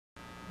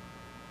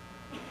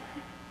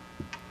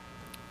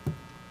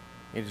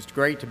It is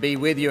great to be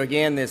with you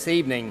again this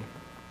evening.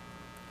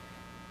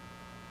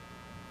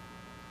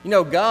 You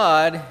know,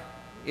 God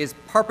is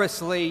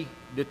purposely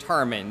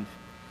determined,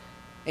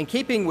 in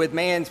keeping with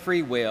man's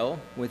free will,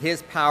 with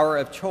his power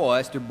of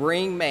choice, to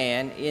bring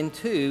man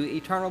into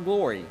eternal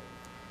glory.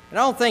 And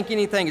I don't think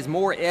anything is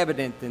more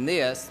evident than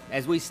this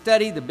as we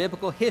study the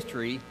biblical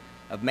history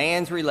of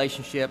man's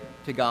relationship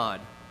to God.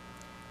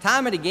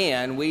 Time and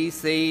again, we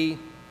see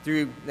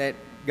through that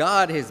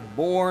God has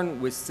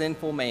borne with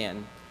sinful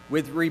man,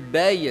 with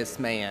rebellious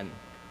man,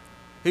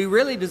 who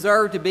really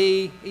deserved to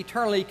be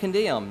eternally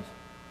condemned.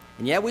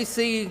 And yet we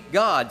see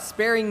God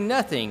sparing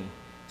nothing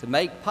to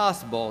make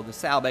possible the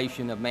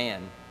salvation of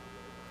man.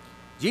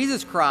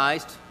 Jesus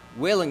Christ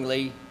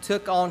willingly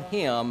took on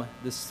him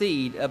the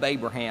seed of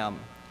Abraham,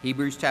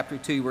 Hebrews chapter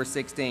 2, verse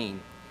 16.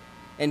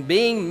 And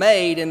being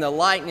made in the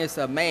likeness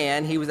of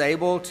man, he was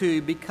able to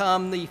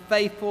become the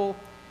faithful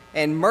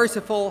and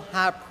merciful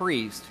high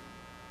priest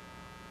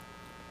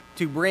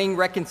to bring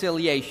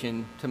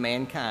reconciliation to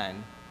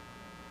mankind.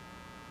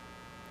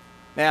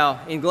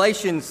 Now, in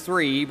Galatians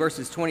 3,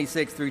 verses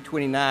 26 through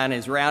 29,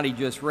 as Rowdy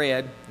just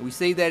read, we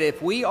see that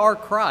if we are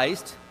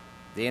Christ,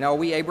 then are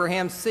we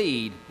Abraham's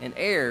seed and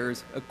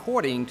heirs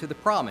according to the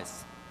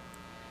promise.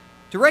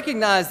 To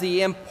recognize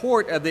the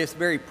import of this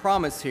very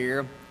promise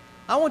here,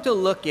 I want to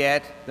look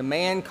at the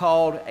man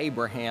called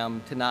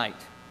Abraham tonight.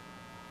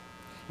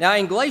 Now,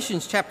 in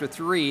Galatians chapter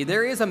 3,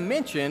 there is a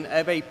mention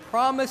of a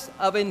promise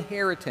of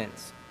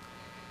inheritance.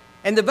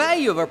 And the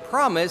value of a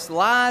promise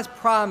lies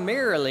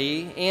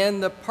primarily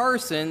in the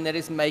person that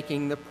is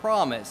making the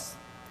promise.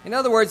 In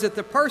other words, if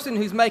the person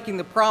who's making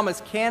the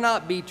promise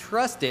cannot be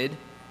trusted,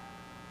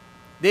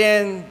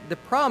 then the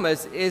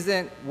promise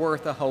isn't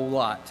worth a whole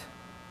lot.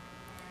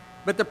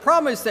 But the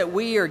promise that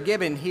we are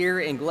given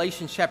here in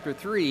Galatians chapter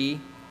 3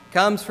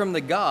 comes from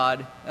the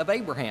God of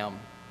Abraham.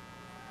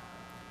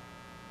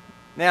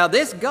 Now,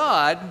 this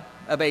God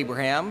of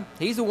Abraham,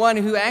 he's the one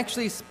who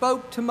actually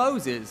spoke to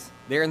Moses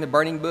there in the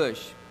burning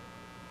bush.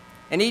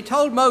 And he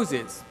told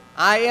Moses,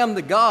 I am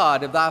the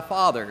God of thy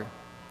father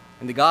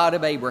and the God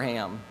of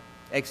Abraham.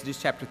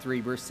 Exodus chapter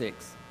 3, verse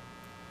 6.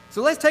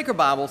 So let's take our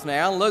Bibles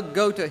now and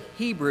go to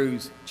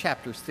Hebrews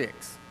chapter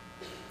 6.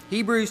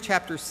 Hebrews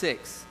chapter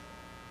 6.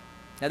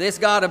 Now this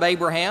God of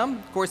Abraham,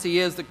 of course, he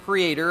is the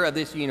creator of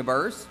this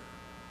universe.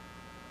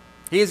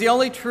 He is the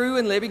only true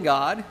and living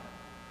God.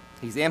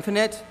 He's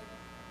infinite.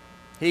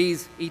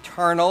 He's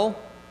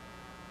eternal.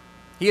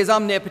 He is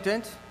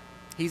omnipotent.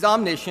 He's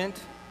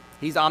omniscient.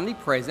 He's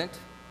omnipresent,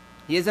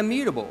 he is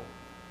immutable,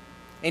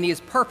 and he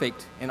is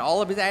perfect in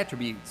all of his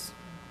attributes.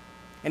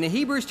 And in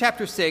Hebrews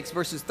chapter 6,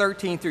 verses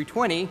 13 through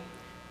 20,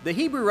 the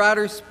Hebrew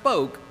writer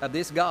spoke of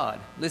this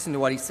God. Listen to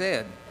what he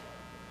said.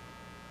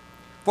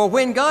 For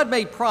when God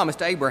made promise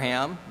to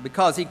Abraham,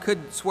 because he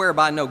could swear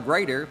by no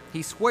greater,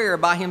 he sware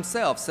by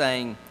himself,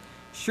 saying,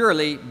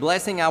 Surely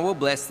blessing I will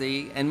bless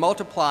thee, and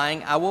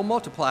multiplying I will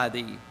multiply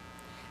thee.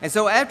 And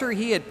so after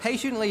he had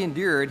patiently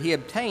endured, he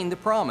obtained the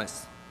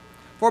promise.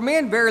 For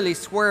men verily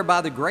swear by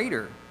the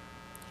greater,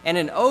 and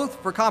an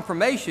oath for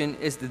confirmation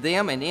is to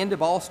them an end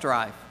of all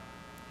strife,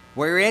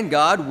 wherein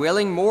God,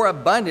 willing more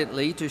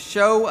abundantly to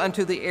show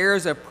unto the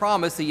heirs of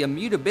promise the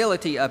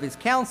immutability of his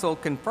counsel,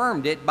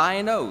 confirmed it by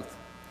an oath,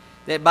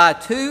 that by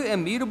two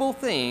immutable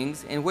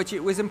things, in which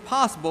it was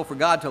impossible for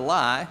God to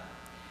lie,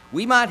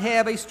 we might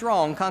have a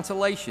strong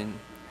consolation,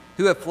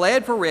 who have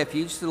fled for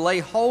refuge to lay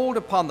hold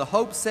upon the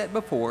hope set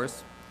before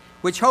us,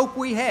 which hope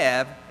we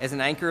have as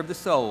an anchor of the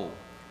soul,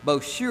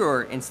 both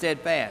sure and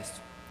steadfast,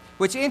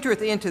 which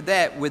entereth into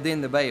that within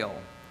the veil,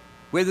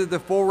 whither the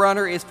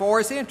forerunner is for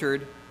us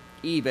entered,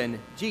 even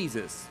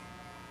Jesus.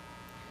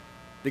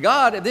 The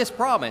God of this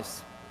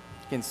promise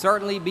can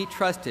certainly be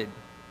trusted.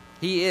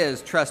 He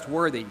is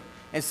trustworthy,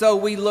 and so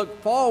we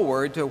look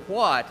forward to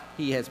what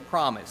he has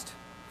promised.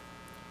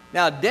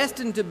 Now,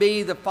 destined to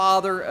be the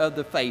father of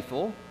the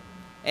faithful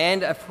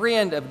and a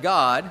friend of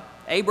God,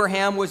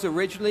 Abraham was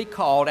originally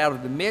called out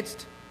of the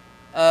midst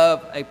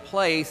of a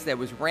place that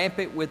was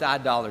rampant with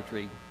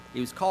idolatry. He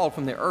was called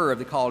from the Ur of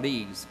the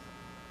Chaldees.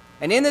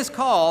 And in this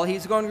call,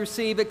 he's going to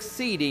receive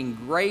exceeding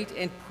great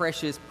and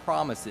precious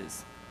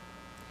promises.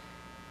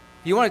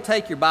 If you want to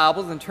take your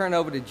Bibles and turn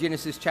over to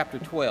Genesis chapter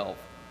 12.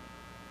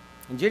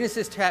 In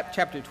Genesis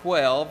chapter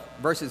 12,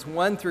 verses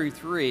 1 through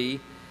 3,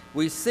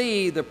 we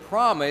see the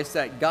promise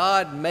that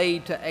God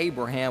made to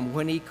Abraham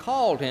when he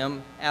called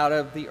him out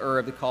of the Ur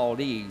of the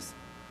Chaldees.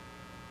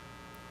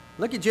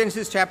 Look at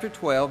Genesis chapter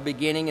 12,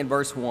 beginning in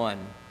verse 1. It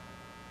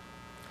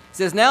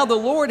says, Now the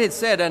Lord had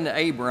said unto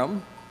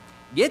Abram,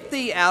 Get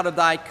thee out of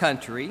thy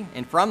country,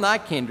 and from thy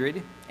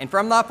kindred, and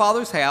from thy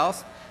father's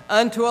house,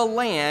 unto a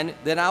land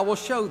that I will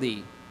show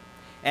thee.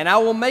 And I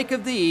will make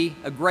of thee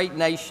a great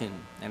nation,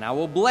 and I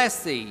will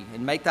bless thee,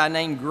 and make thy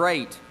name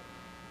great.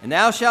 And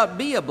thou shalt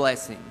be a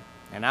blessing.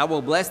 And I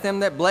will bless them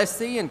that bless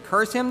thee, and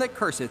curse him that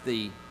curseth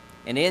thee.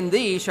 And in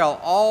thee shall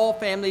all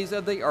families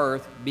of the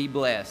earth be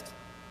blessed.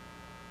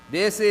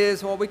 This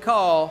is what we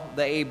call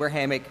the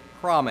Abrahamic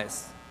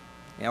promise,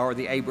 or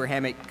the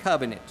Abrahamic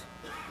covenant.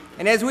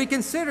 And as we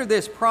consider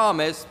this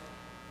promise,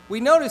 we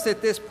notice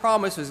that this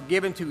promise was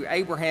given to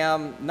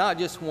Abraham not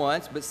just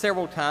once, but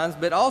several times,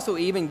 but also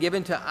even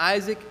given to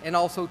Isaac and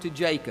also to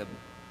Jacob.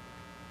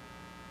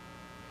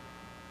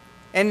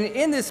 And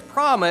in this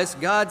promise,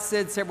 God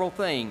said several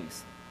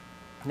things.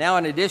 Now,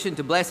 in addition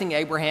to blessing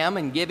Abraham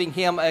and giving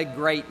him a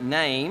great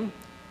name,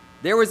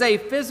 there was a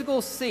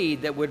physical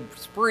seed that would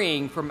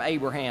spring from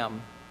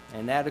Abraham,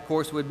 and that, of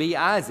course, would be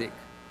Isaac.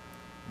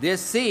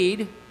 This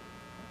seed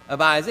of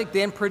Isaac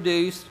then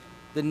produced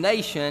the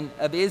nation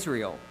of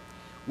Israel,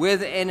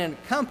 with an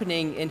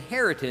accompanying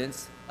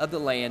inheritance of the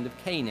land of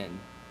Canaan.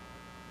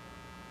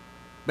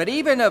 But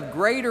even of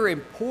greater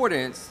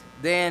importance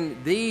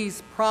than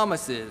these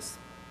promises,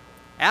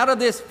 out of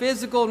this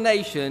physical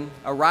nation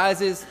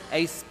arises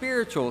a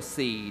spiritual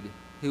seed,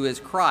 who is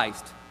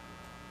Christ,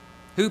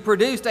 who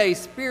produced a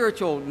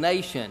spiritual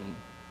nation,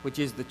 which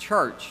is the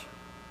church,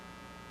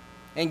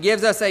 and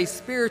gives us a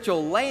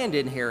spiritual land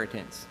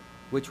inheritance,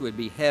 which would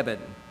be heaven.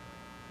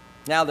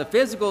 Now, the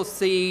physical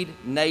seed,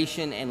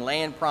 nation, and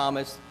land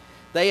promise,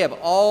 they have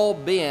all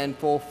been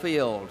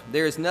fulfilled.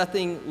 There is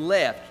nothing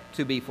left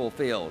to be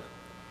fulfilled.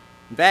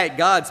 In fact,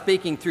 God,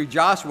 speaking through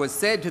Joshua,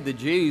 said to the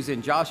Jews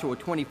in Joshua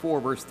 24,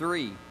 verse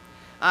 3,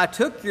 "I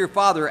took your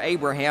father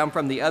Abraham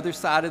from the other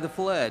side of the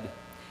flood,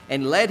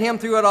 and led him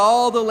throughout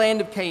all the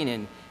land of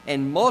Canaan,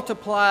 and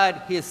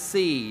multiplied his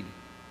seed,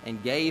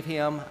 and gave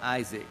him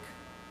Isaac."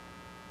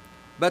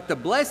 But the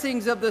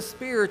blessings of the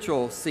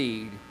spiritual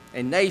seed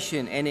and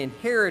nation and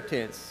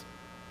inheritance,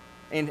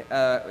 and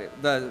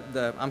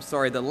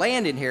the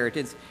land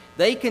inheritance,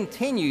 they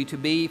continue to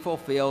be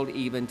fulfilled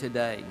even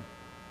today.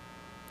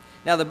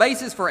 Now, the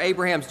basis for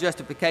Abraham's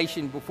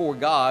justification before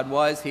God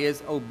was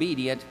his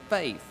obedient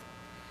faith.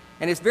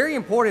 And it's very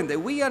important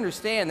that we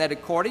understand that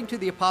according to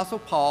the Apostle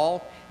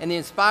Paul and the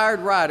inspired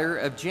writer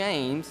of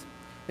James,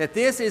 that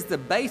this is the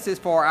basis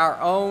for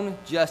our own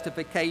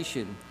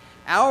justification.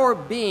 Our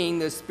being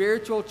the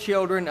spiritual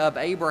children of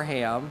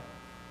Abraham,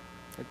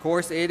 of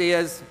course, it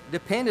is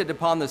dependent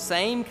upon the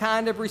same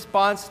kind of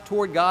response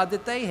toward God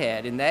that they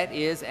had, and that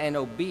is an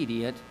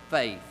obedient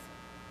faith.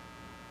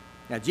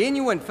 Now,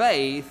 genuine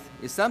faith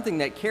is something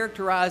that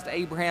characterized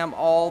Abraham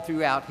all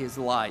throughout his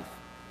life.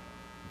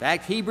 In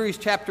fact, Hebrews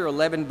chapter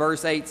 11,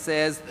 verse 8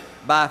 says,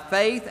 "By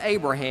faith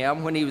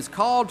Abraham, when he was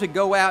called to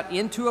go out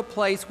into a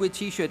place which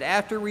he should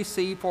after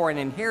receive for an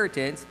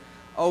inheritance,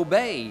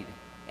 obeyed,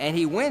 and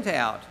he went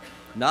out,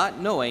 not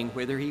knowing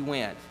whither he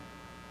went."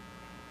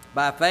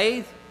 By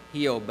faith,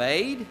 he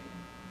obeyed,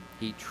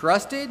 he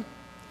trusted,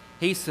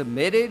 he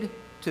submitted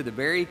to the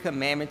very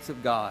commandments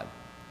of God,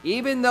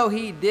 even though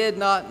he did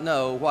not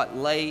know what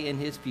lay in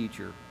his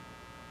future.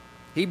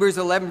 Hebrews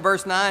 11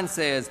 verse 9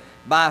 says,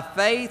 "By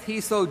faith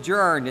he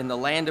sojourned in the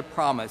land of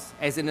promise,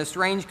 as in a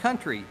strange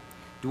country,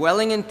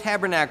 dwelling in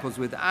tabernacles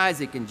with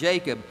Isaac and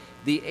Jacob,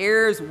 the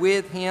heirs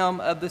with him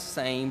of the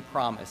same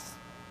promise."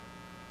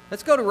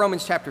 Let's go to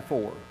Romans chapter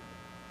 4.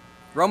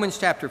 Romans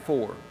chapter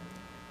 4.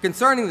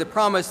 Concerning the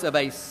promise of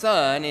a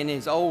son in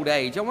his old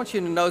age, I want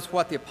you to notice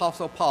what the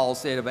Apostle Paul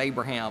said of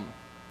Abraham.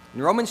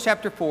 In Romans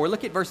chapter 4,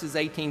 look at verses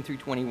 18 through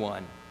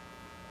 21.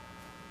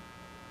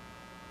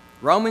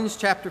 Romans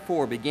chapter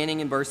 4,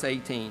 beginning in verse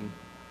 18.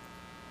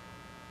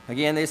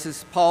 Again, this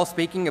is Paul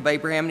speaking of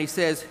Abraham, and he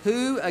says,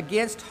 "Who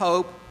against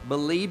hope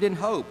believed in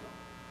hope,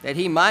 that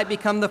he might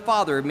become the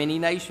father of many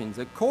nations,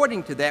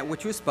 according to that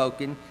which was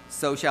spoken,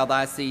 so shall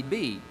thy seed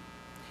be.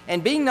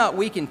 And being not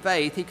weak in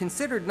faith, he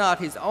considered not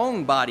his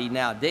own body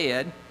now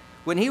dead,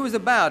 when he was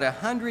about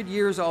 100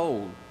 years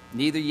old,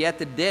 neither yet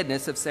the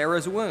deadness of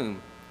Sarah's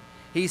womb.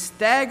 He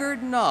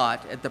staggered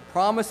not at the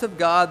promise of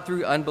God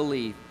through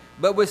unbelief,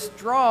 but was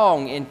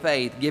strong in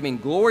faith, giving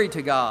glory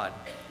to God,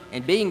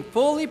 and being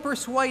fully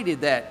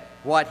persuaded that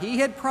what he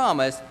had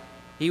promised,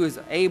 he was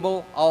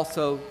able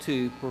also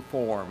to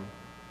perform."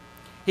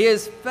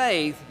 His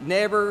faith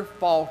never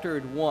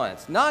faltered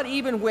once, not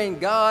even when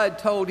God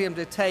told him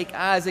to take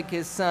Isaac,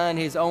 his son,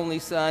 his only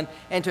son,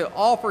 and to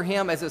offer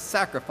him as a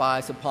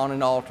sacrifice upon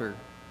an altar.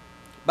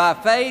 By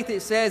faith,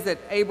 it says that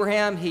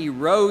Abraham, he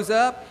rose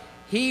up,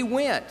 he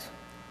went,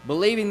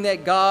 believing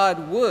that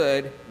God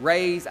would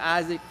raise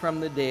Isaac from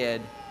the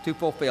dead to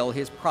fulfill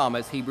his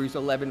promise, Hebrews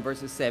 11,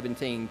 verses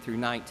 17 through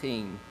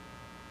 19.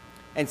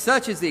 And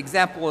such is the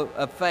example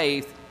of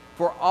faith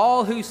for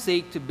all who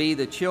seek to be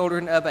the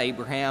children of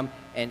Abraham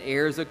and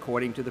heirs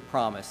according to the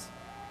promise.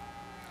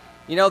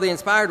 You know, the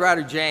inspired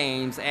writer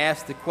James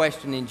asked the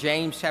question in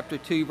James chapter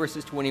 2,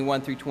 verses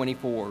 21 through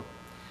 24.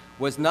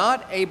 "Was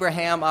not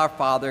Abraham our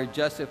father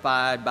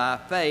justified by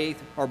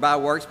faith or by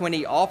works when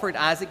he offered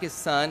Isaac his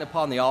son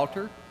upon the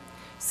altar?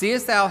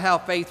 Seest thou how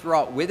faith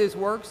wrought with his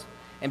works?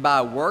 And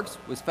by works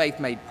was faith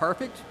made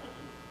perfect?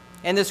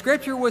 And the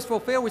scripture was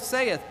fulfilled which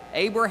saith,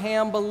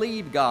 Abraham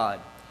believed God,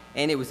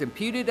 and it was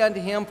imputed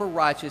unto him for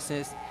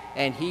righteousness,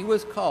 and he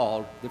was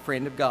called the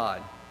friend of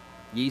God.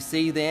 Ye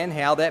see then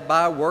how that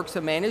by works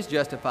a man is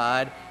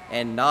justified,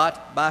 and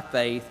not by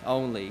faith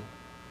only."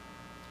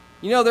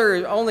 You know,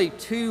 there are only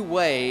two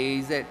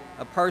ways that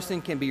a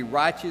person can be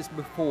righteous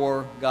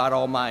before God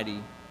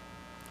Almighty.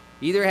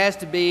 Either has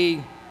to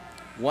be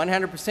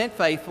 100%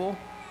 faithful,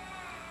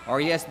 or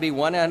he has to be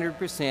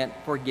 100%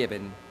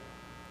 forgiven.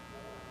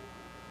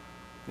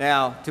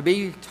 Now, to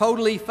be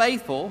totally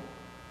faithful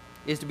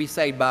is to be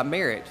saved by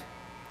merit.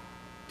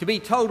 To be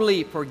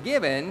totally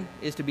forgiven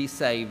is to be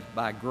saved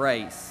by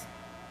grace.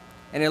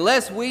 And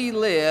unless we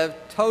live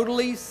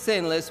totally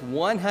sinless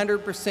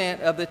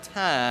 100% of the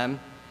time,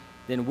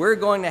 then we're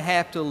going to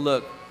have to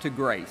look to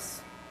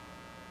grace.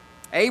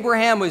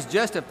 Abraham was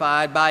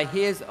justified by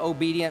his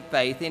obedient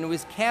faith, and it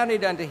was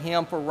counted unto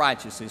him for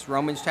righteousness,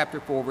 Romans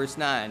chapter 4, verse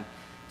 9.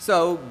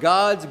 So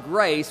God's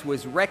grace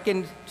was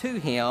reckoned to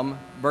him,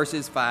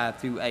 verses 5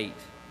 through 8.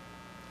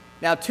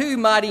 Now, two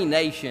mighty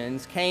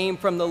nations came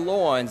from the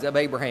loins of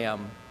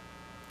Abraham,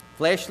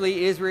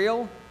 fleshly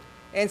Israel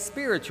and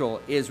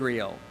spiritual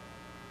Israel.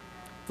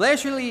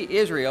 Fleshly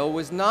Israel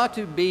was not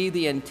to be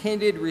the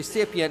intended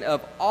recipient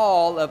of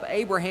all of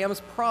Abraham's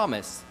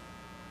promise.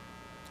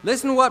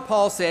 Listen to what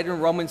Paul said in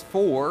Romans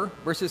 4,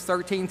 verses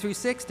 13 through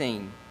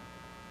 16.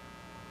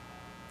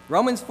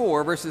 Romans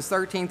 4, verses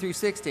 13 through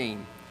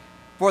 16.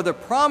 For the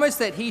promise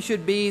that he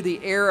should be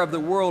the heir of the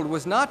world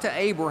was not to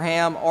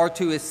Abraham or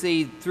to his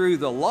seed through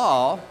the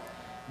law,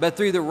 but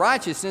through the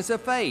righteousness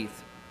of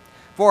faith.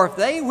 For if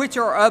they which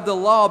are of the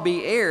law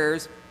be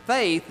heirs,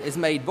 faith is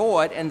made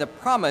void, and the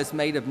promise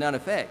made of none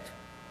effect.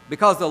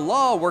 Because the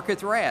law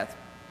worketh wrath.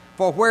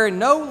 For where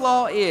no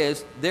law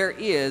is, there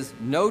is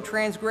no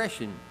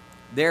transgression.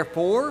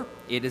 Therefore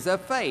it is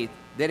of faith,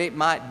 that it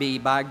might be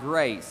by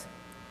grace.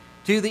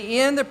 To the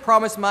end the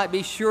promise might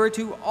be sure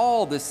to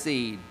all the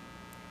seed,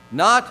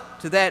 not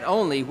to that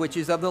only which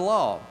is of the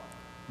law,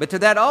 but to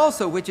that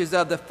also which is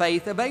of the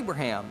faith of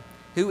Abraham,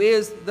 who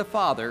is the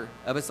father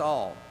of us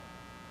all.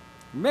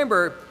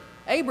 Remember,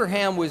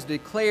 Abraham was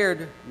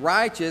declared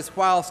righteous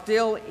while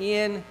still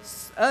in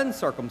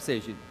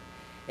uncircumcision,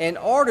 in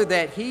order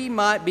that he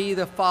might be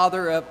the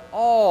father of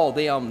all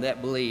them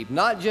that believe,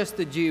 not just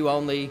the Jew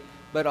only,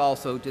 but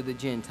also to the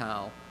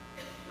Gentile.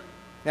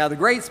 Now, the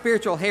great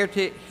spiritual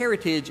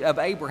heritage of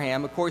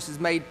Abraham, of course, is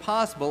made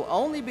possible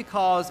only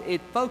because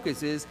it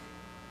focuses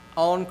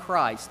on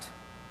Christ.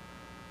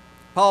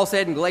 Paul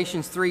said in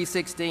Galatians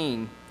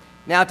 3:16,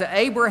 Now to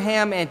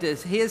Abraham and to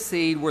his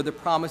seed were the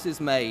promises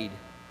made.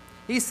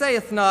 He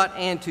saith not,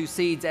 and to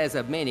seeds as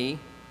of many,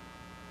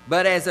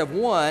 but as of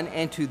one,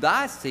 and to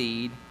thy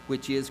seed,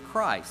 which is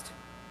Christ.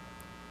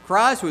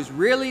 Christ was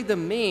really the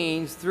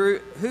means through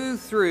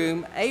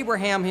whom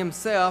Abraham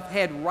himself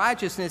had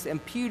righteousness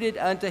imputed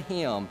unto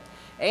him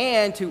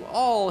and to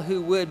all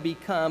who would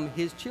become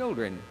his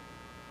children.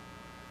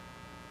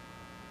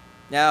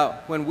 Now,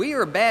 when we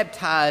are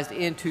baptized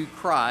into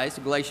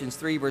Christ, Galatians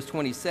 3, verse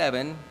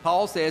 27,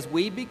 Paul says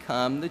we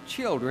become the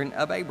children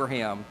of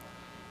Abraham.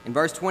 In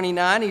verse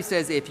 29, he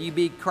says, If ye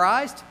be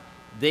Christ,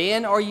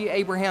 then are ye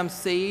Abraham's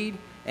seed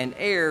and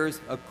heirs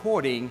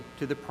according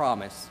to the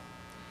promise.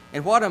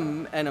 And what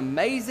an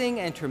amazing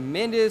and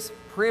tremendous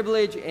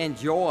privilege and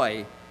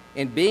joy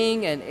in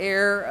being an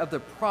heir of the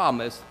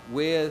promise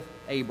with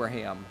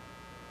Abraham.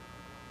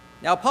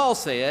 Now, Paul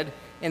said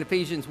in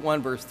Ephesians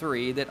 1, verse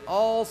 3, that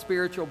all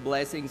spiritual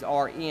blessings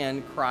are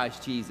in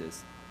Christ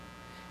Jesus.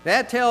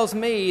 That tells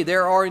me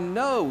there are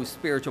no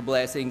spiritual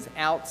blessings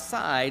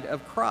outside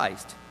of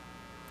Christ.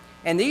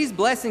 And these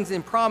blessings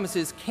and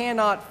promises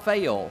cannot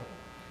fail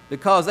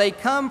because they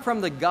come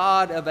from the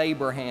God of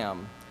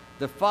Abraham,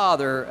 the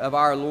Father of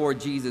our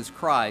Lord Jesus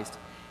Christ,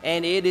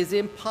 and it is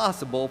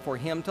impossible for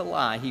him to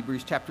lie,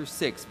 Hebrews chapter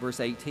 6, verse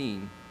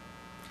 18.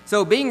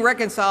 So being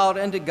reconciled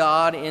unto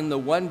God in the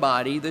one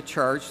body, the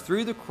church,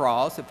 through the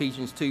cross,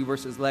 Ephesians 2,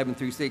 verses 11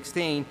 through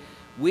 16,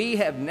 we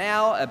have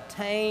now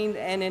obtained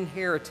an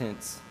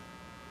inheritance.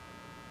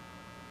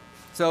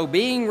 So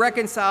being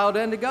reconciled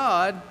unto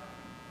God,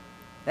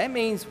 that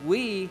means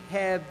we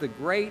have the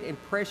great and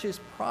precious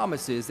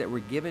promises that were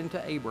given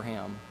to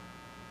Abraham.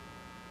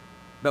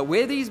 But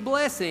with these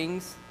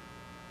blessings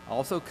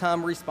also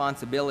come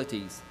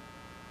responsibilities.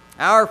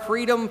 Our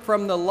freedom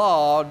from the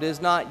law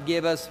does not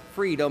give us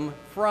freedom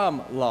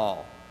from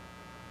law.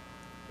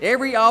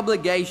 Every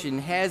obligation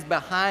has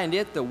behind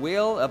it the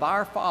will of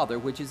our Father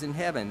which is in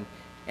heaven.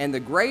 And the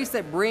grace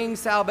that brings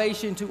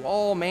salvation to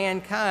all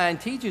mankind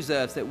teaches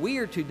us that we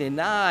are to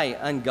deny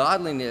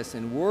ungodliness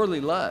and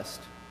worldly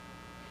lust,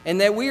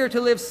 and that we are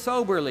to live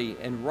soberly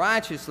and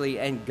righteously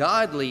and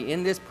godly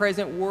in this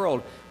present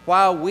world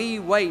while we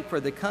wait for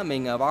the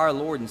coming of our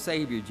Lord and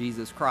Savior,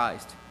 Jesus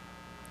Christ.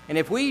 And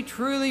if we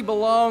truly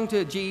belong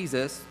to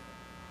Jesus,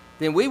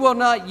 then we will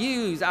not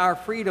use our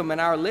freedom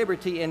and our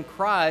liberty in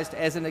Christ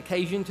as an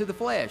occasion to the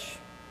flesh.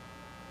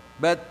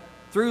 But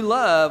through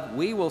love,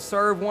 we will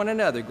serve one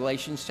another,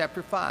 Galatians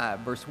chapter 5,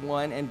 verse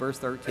 1 and verse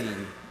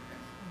 13.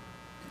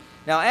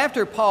 Now,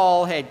 after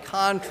Paul had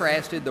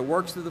contrasted the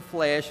works of the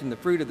flesh and the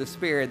fruit of the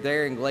Spirit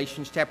there in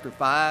Galatians chapter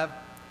 5,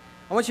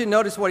 I want you to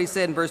notice what he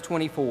said in verse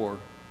 24.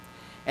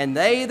 And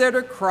they that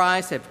are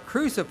Christ have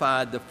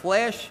crucified the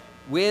flesh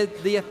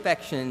with the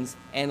affections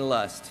and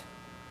lust.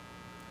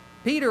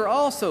 Peter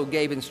also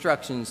gave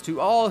instructions to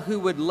all who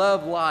would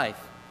love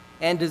life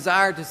and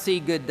desire to see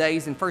good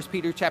days in 1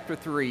 Peter chapter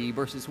 3,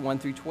 verses 1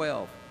 through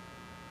 12.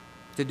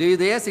 To do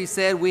this, he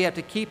said, we have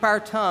to keep our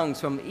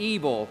tongues from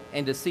evil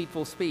and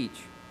deceitful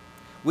speech.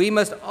 We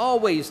must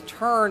always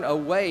turn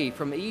away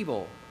from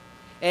evil,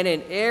 and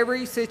in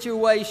every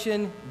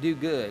situation do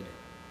good.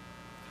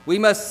 We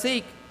must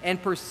seek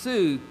and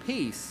pursue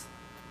peace.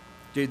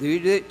 To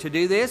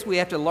do this, we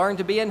have to learn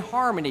to be in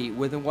harmony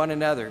with one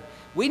another.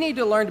 We need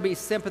to learn to be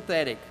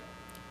sympathetic,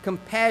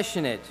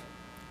 compassionate,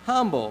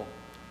 humble,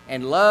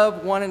 and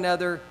love one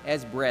another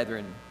as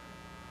brethren.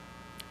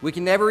 We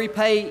can never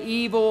repay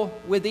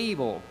evil with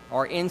evil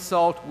or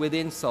insult with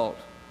insult,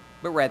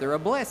 but rather a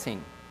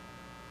blessing.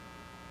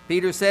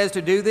 Peter says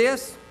to do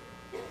this,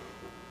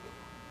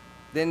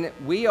 then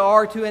we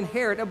are to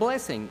inherit a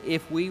blessing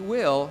if we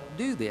will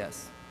do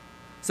this.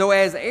 So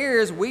as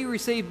heirs, we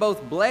receive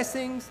both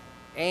blessings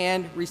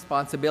and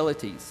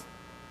responsibilities.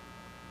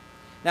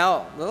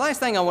 Now, the last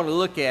thing I want to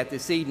look at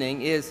this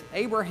evening is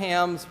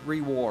Abraham's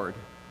reward.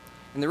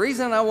 And the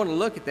reason I want to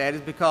look at that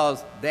is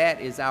because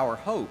that is our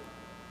hope.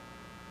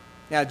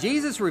 Now,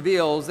 Jesus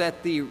reveals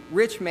that the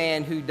rich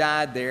man who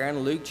died there in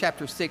Luke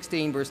chapter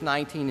 16, verse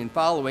 19 and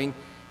following,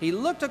 he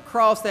looked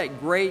across that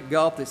great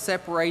gulf that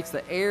separates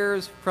the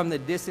heirs from the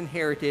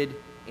disinherited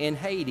in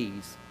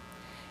Hades.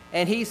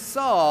 And he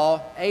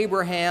saw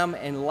Abraham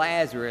and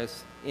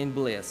Lazarus in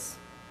bliss.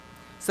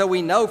 So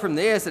we know from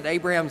this that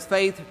Abraham's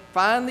faith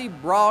finally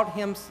brought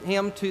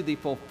him to the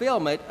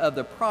fulfillment of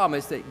the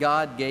promise that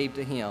God gave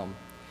to him.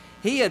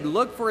 He had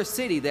looked for a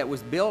city that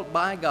was built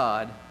by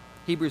God,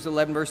 Hebrews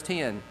 11, verse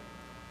 10.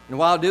 And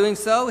while doing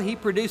so, he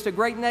produced a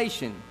great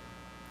nation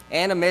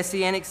and a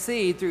messianic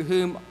seed through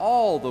whom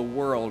all the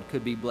world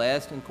could be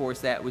blessed. And of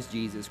course, that was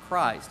Jesus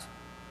Christ.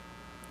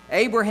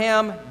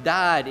 Abraham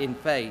died in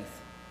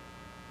faith,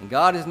 and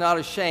God is not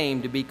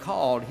ashamed to be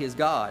called his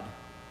God.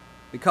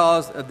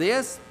 Because of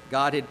this,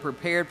 God had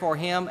prepared for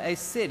him a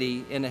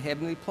city in a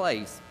heavenly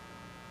place.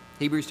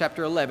 Hebrews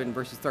chapter 11,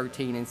 verses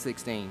 13 and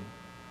 16.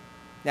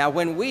 Now,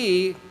 when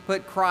we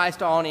put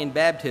Christ on in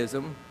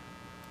baptism,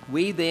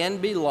 we then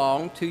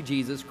belong to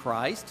Jesus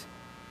Christ,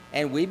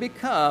 and we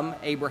become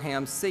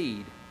Abraham's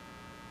seed.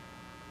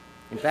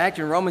 In fact,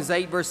 in Romans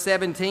 8, verse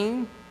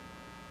 17,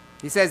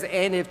 he says,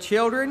 and if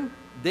children,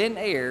 then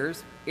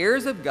heirs,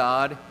 heirs of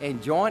God,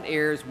 and joint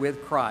heirs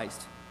with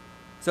Christ.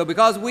 So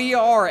because we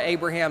are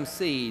Abraham's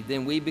seed,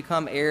 then we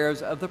become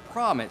heirs of the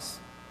promise.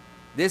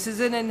 This is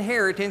an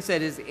inheritance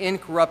that is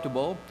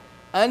incorruptible,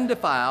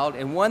 undefiled,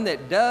 and one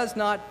that does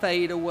not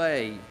fade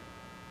away,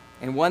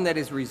 and one that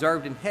is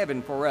reserved in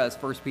heaven for us,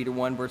 1 Peter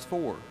 1, verse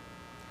 4.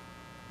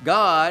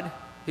 God,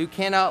 who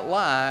cannot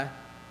lie,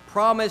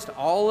 promised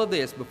all of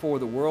this before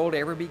the world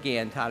ever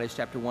began, Titus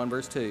chapter 1,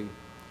 verse 2.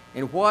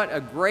 And what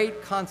a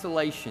great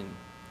consolation,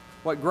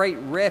 what great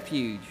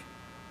refuge,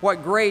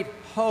 what great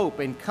hope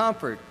and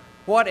comfort,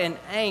 what an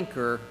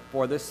anchor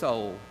for the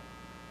soul,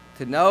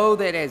 to know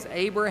that as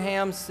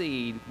Abraham's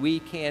seed,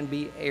 we can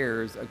be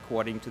heirs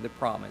according to the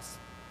promise.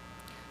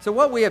 So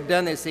what we have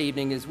done this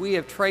evening is we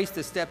have traced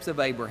the steps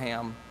of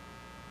Abraham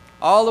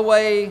all the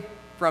way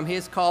from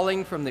his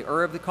calling from the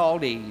Ur of the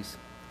Chaldees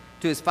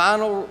to his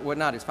final, well,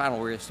 not his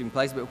final resting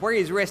place, but where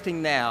he's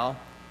resting now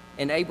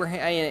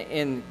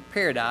in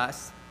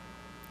paradise,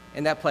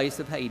 in that place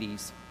of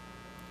Hades.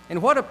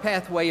 And what a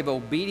pathway of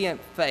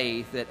obedient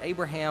faith that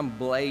Abraham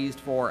blazed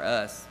for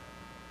us.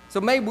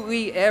 So may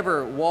we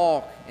ever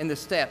walk in the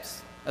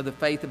steps of the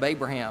faith of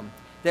Abraham,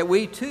 that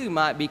we too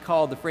might be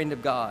called the friend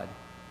of God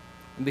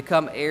and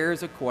become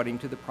heirs according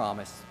to the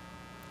promise.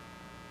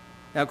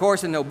 Now, of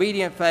course, an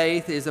obedient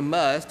faith is a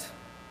must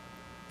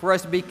for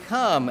us to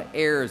become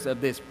heirs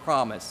of this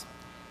promise.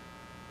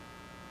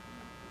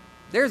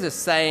 There's a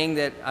saying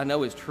that I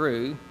know is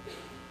true.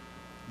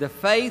 The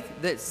faith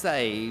that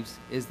saves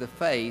is the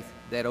faith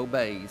that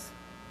obeys.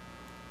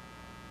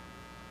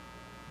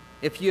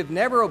 If you have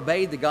never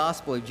obeyed the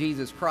gospel of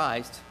Jesus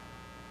Christ,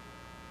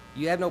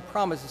 you have no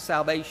promise of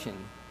salvation.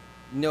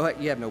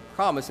 You have no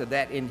promise of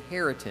that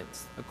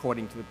inheritance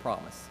according to the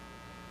promise.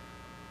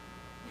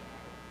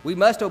 We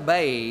must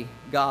obey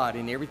God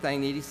in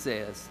everything that He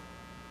says,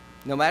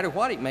 no matter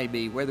what it may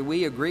be, whether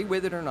we agree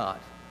with it or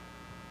not.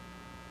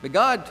 But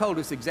God told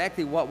us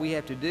exactly what we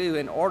have to do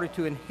in order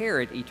to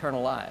inherit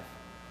eternal life.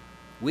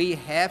 We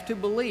have to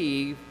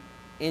believe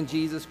in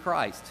Jesus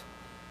Christ,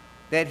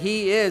 that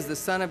He is the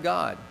Son of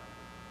God,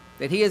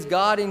 that He is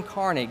God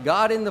incarnate,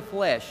 God in the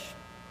flesh,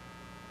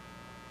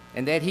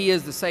 and that He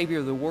is the Savior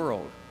of the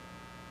world.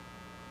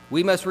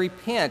 We must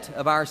repent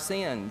of our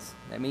sins.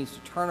 That means to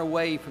turn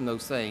away from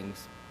those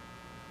things.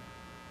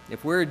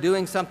 If we're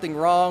doing something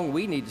wrong,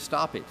 we need to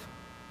stop it.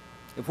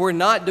 If we're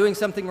not doing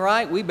something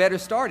right, we better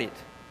start it.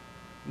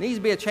 There needs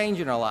to be a change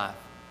in our life.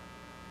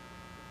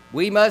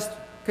 We must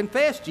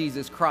confess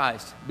Jesus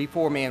Christ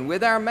before men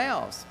with our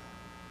mouths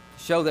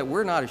to show that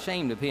we're not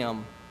ashamed of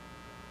Him.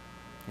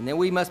 And then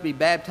we must be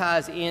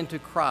baptized into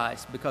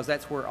Christ, because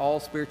that's where all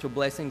spiritual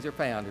blessings are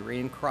found, are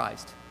in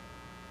Christ.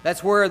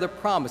 That's where the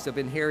promise of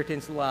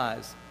inheritance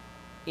lies,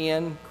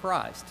 in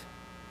Christ.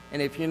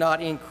 And if you're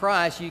not in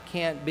Christ, you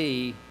can't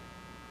be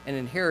an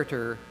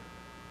inheritor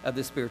of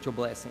the spiritual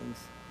blessings.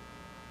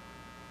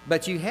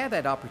 But you have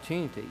that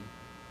opportunity.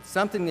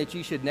 something that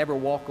you should never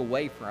walk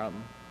away from.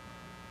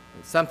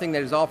 It's something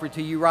that is offered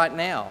to you right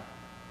now.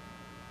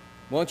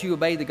 Won't you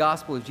obey the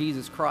gospel of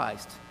Jesus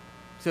Christ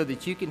so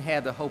that you can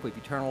have the hope of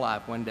eternal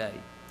life one day?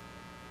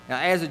 Now,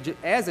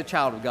 as a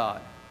child of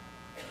God,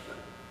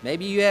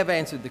 maybe you have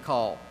answered the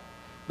call,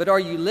 but are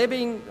you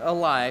living a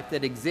life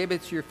that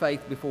exhibits your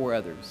faith before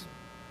others?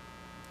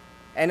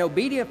 An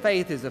obedient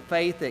faith is a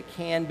faith that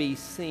can be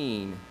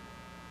seen,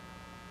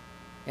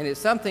 and it's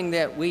something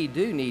that we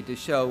do need to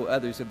show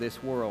others of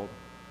this world.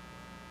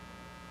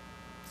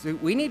 So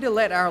we need to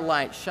let our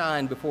light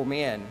shine before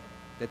men,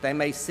 that they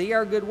may see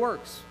our good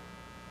works,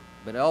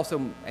 but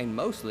also and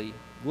mostly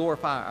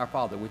glorify our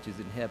Father which is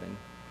in heaven.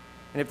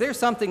 And if there's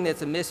something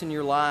that's amiss in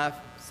your life,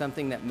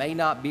 something that may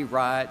not be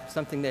right,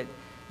 something that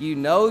you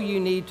know you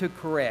need to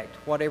correct,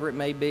 whatever it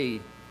may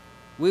be,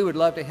 we would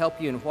love to help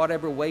you in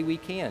whatever way we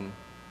can.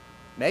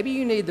 Maybe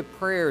you need the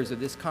prayers of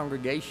this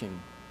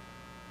congregation.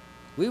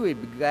 We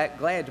would be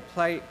glad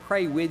to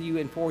pray with you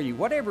and for you.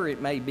 Whatever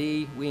it may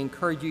be, we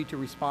encourage you to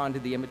respond to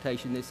the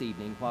invitation this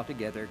evening while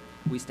together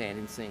we stand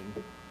and sing.